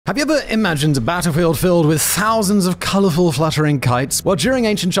Have you ever imagined a battlefield filled with thousands of colorful, fluttering kites? Well, during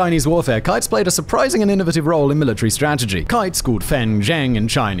ancient Chinese warfare, kites played a surprising and innovative role in military strategy. Kites, called feng zheng in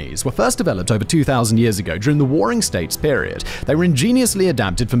Chinese, were first developed over 2,000 years ago during the Warring States period. They were ingeniously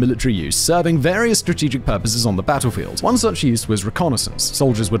adapted for military use, serving various strategic purposes on the battlefield. One such use was reconnaissance.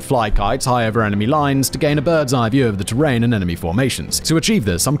 Soldiers would fly kites high over enemy lines to gain a bird's-eye view of the terrain and enemy formations. To achieve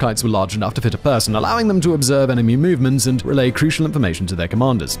this, some kites were large enough to fit a person, allowing them to observe enemy movements and relay crucial information to their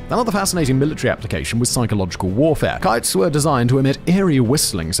commanders. Another fascinating military application was psychological warfare. Kites were designed to emit eerie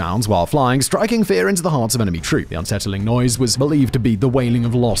whistling sounds while flying, striking fear into the hearts of enemy troops. The unsettling noise was believed to be the wailing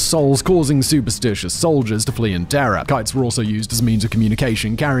of lost souls, causing superstitious soldiers to flee in terror. Kites were also used as a means of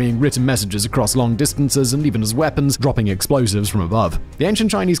communication, carrying written messages across long distances and even as weapons, dropping explosives from above. The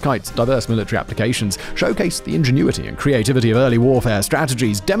ancient Chinese kite's diverse military applications showcased the ingenuity and creativity of early warfare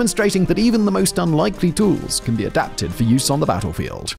strategies, demonstrating that even the most unlikely tools can be adapted for use on the battlefield.